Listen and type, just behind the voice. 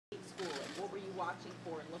watching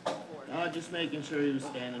for and looking for? Just making sure he was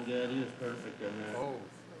standing good. He was perfect in there. Oh,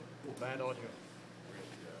 bad audio.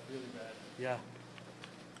 Really bad. Yeah.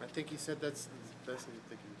 I think he said that's the best thing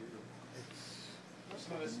they can do.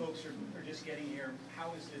 Some of us folks are just getting here.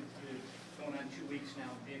 How is it going on 2 weeks now,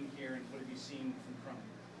 been here, and what have you seen from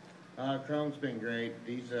Crum? Chrome's been great.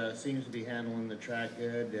 He seems to be handling the track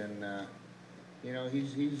good, and you know,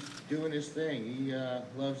 he's doing his thing. He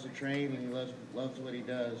loves to train, and he loves what he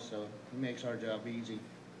does, so he makes our job easy.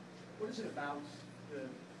 What is it about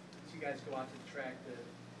as you guys go out to the track,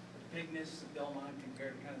 the bigness of Belmont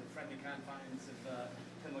compared to kind of the friendly confines of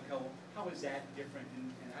Pimlico? How is that different,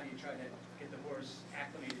 and how do you try to get the horse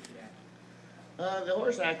acclimated to that? The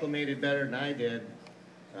horse acclimated better than I did.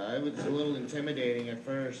 It was a little intimidating at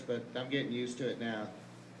first, but I'm getting used to it now.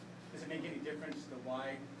 Does it make any difference, the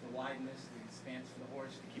wideness, the expanse for the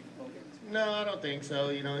horse to keep it focused? No, I don't think so.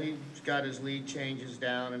 You know, he's got his lead changes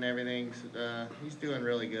down and everything. He's doing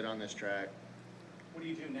really good on this track. What do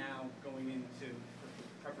you do now going into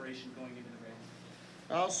preparation going into the race?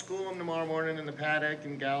 I'll school him tomorrow morning in the paddock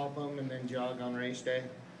and gallop him and then jog on race day.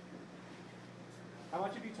 How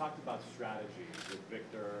much have you talked about strategy with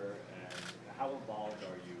Victor, and how involved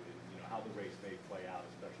are you in how the race may play out,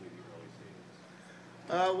 especially in the early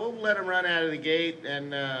stages? We'll let him run out of the gate,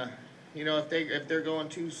 and you know, if they're going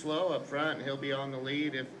too slow up front, he'll be on the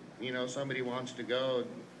lead. If you know somebody wants to go,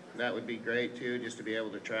 that would be great too, just to be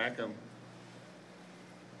able to track them.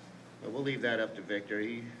 But we'll leave that up to Victor.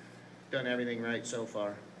 He's done everything right so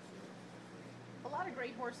far. A lot of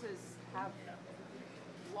great horses have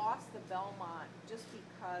lost the Belmont just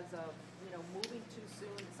because of, you know, moving too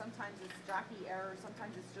soon. Sometimes it's jockey error,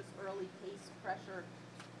 sometimes it's just early pace pressure.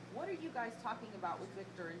 What are you guys talking about with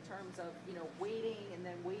Victor in terms of, you know, waiting and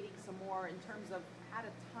then waiting some more, in terms of at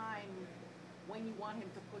a time when you want him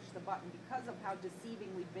to push the button because of how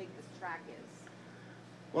deceivingly big this track is?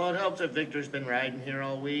 Well, it helps that Victor's been riding here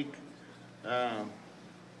all week.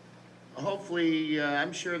 Hopefully,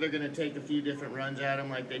 I'm sure they're going to take a few different runs at him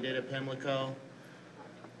like they did at Pimlico.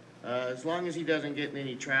 As long as he doesn't get in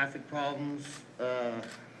any traffic problems,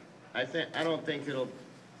 I don't think it'll,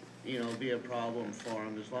 you know, be a problem for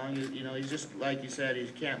him. As long as, you know, he's just like you said, he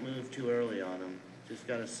can't move too early on him. Just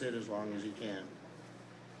got to sit as long as he can.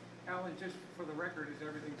 Alan, just for the record, is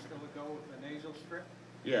everything still a go with the nasal strip?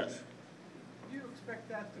 Yes. Do you expect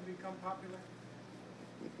that to become popular?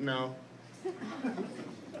 No.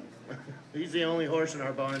 He's the only horse in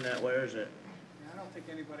our barn that wears it. I don't think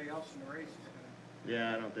anybody else in the race is gonna.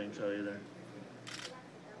 Yeah, I don't think so either.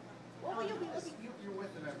 What will you be looking? You're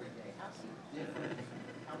with him every day. How's he different?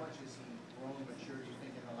 How much has he grown and matured, you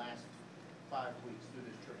think, in the last 5 weeks through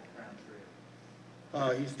this Triple Crown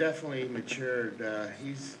trip? He's definitely matured.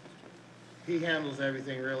 He handles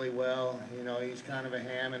everything really well. You know, he's kind of a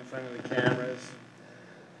ham in front of the cameras.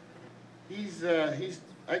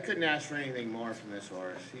 I couldn't ask for anything more from this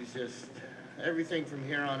horse. He's just, everything from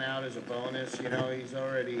here on out is a bonus. You know, he's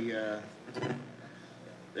already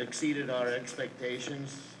exceeded our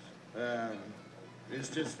expectations. It's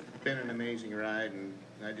just been an amazing ride, and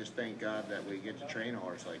I just thank God that we get to train a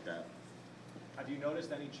horse like that. Have you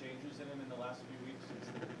noticed any changes in him in the last few weeks?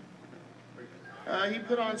 He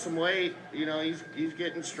put on some weight. You know, he's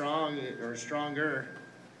getting strong, or stronger.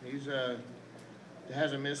 He's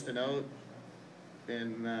hasn't missed a note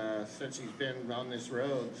since he's been on this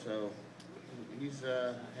road, so he's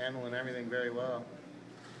handling everything very well.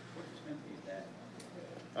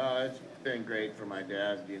 It's been great for my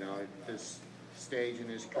dad. You know, at this stage in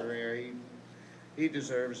his career, he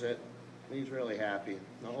deserves it. He's really happy.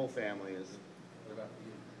 The whole family is. What about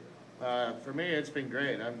you? For me, it's been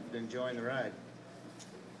great. I'm enjoying the ride.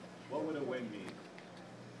 What would a win mean?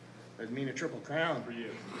 It'd mean a Triple Crown. For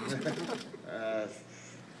you?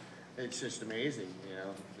 It's just amazing, you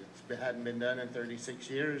know. It hadn't been done in 36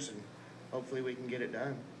 years, and hopefully we can get it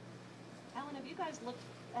done. Alan, have you guys looked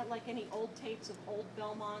at like any old tapes of old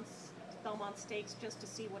Belmont stakes, just to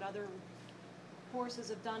see what other horses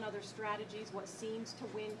have done, other strategies, what seems to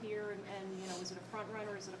win here, and you know, is it a front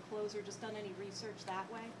runner, is it a closer? Just done any research that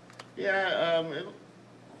way? Yeah,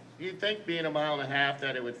 you'd think being 1.5 miles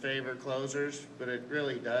that it would favor closers, but it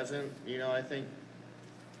really doesn't. You know, I think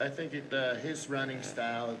his running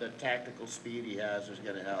style, the tactical speed he has, is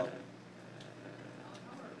going to help.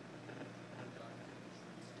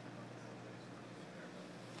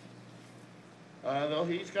 Though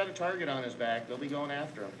he's got a target on his back, they'll be going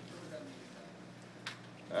after him.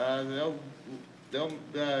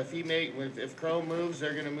 If Crow moves,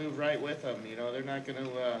 they're going to move right with him. You know, they're not going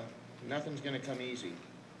to. Nothing's going to come easy.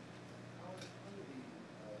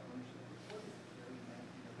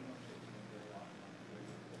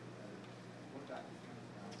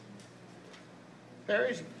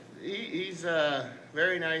 Perry's, he's a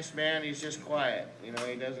very nice man, he's just quiet, you know,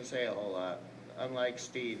 he doesn't say a whole lot. Unlike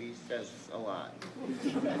Steve, he says a lot.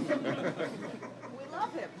 We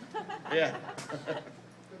love him. Yeah. So Perry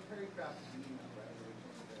crafted an email, right, where we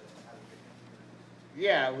told him how to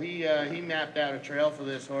get Yeah, he mapped out a trail for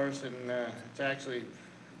this horse, and it's actually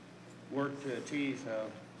worked to a T, so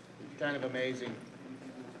it's kind of amazing.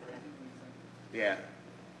 Yeah.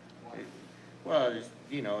 Well, it's,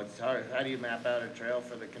 you know, it's hard. How do you map out a trail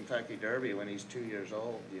for the Kentucky Derby when he's 2 years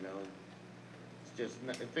old, you know? It's just,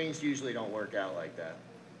 things usually don't work out like that.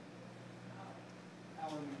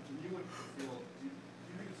 Alan, when you look at the field, do you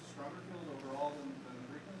think it's a stronger field overall than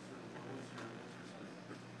Preakness, or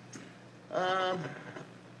what's your sense?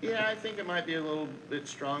 Yeah, I think it might be a little bit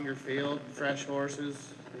stronger field, fresh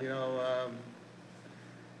horses, you know,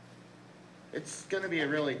 it's gonna be a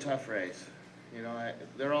really tough race. You know,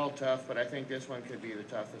 they're all tough, but I think this one could be the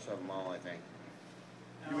toughest of them all, I think.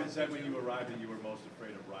 You had said when you arrived that you were most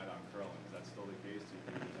afraid of Ride on Curlin. Is that still the case? Do you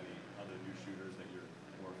think there's any other new shooters that you're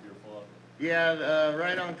more fearful of? Yeah,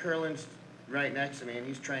 right on Curlin's right next to me, and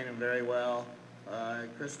he's training very well.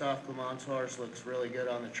 Christophe Clement's horse looks really good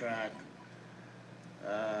on the track.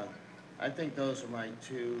 I think those are my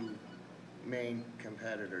two main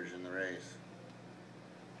competitors in the race.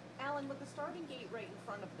 Alan, with the starting gate right in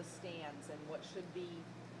front of the stands and what should be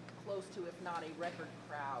close to, if not a record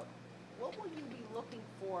crowd, what will you be looking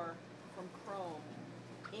for from Chrome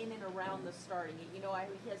in and around the starting gate? You know,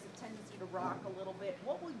 he has a tendency to rock a little bit.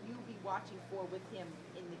 What will you be watching for with him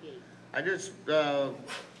in the gate? I just,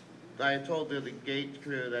 I told the gate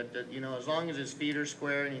crew that, you know, as long as his feet are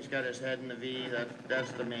square and he's got his head in the V,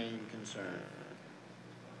 that's the main concern.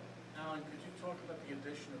 Alan, could you talk about the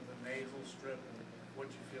addition of the nasal strip and what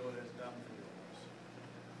you feel it has done for your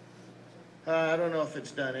horse? I don't know if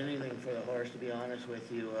it's done anything for the horse, to be honest with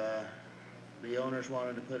you. The owners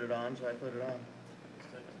wanted to put it on, so I put it on.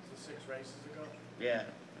 It's 6 races ago? Yeah.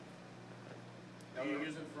 Do you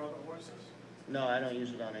use it for other horses? No, I don't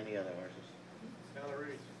use it on any other horses. Now the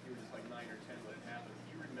race, you were just like 9 or 10 when it happened.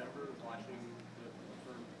 Do you remember watching the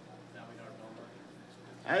firm Valley Dart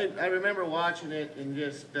Belmont? I remember watching it and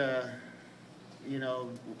just, you know,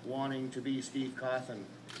 wanting to be Steve Cawthon.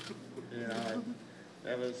 You know,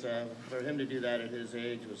 that was, for him to do that at his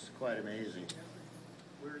age was quite amazing.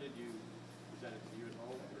 Where did you, was that you at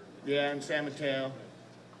home? Or? Yeah, in San Mateo.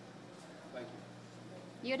 Thank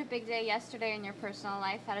you. You had a big day yesterday in your personal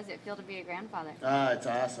life. How does it feel to be a grandfather? It's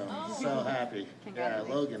awesome. So happy. Yeah,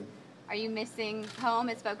 Congratulations. Logan. Are you missing home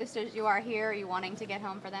as focused as you are here? Are you wanting to get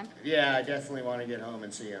home for them? Yeah, I definitely want to get home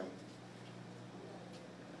and see him.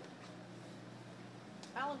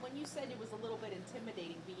 Alan, when you said it was a little bit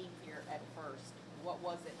intimidating being here at first, what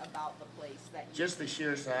was it about the place that you... Just the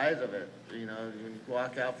sheer size of it. You know, when you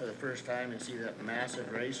walk out for the first time and see that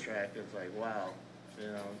massive racetrack, it's like, wow.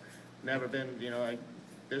 You know, never been, you know, like,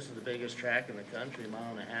 this is the biggest track in the country, 1.5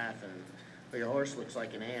 miles, and your horse looks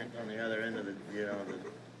like an ant on the other end of the, you know, the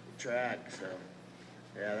track. So,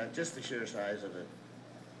 yeah, that's just the sheer size of it.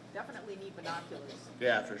 Definitely need binoculars.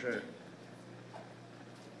 Yeah, for sure.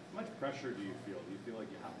 How much pressure do you feel? Do you feel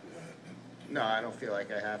like you have to win? No, I don't feel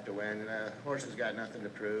like I have to win. Horse has got nothing to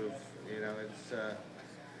prove. You know, it's,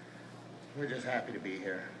 we're just happy to be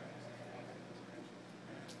here.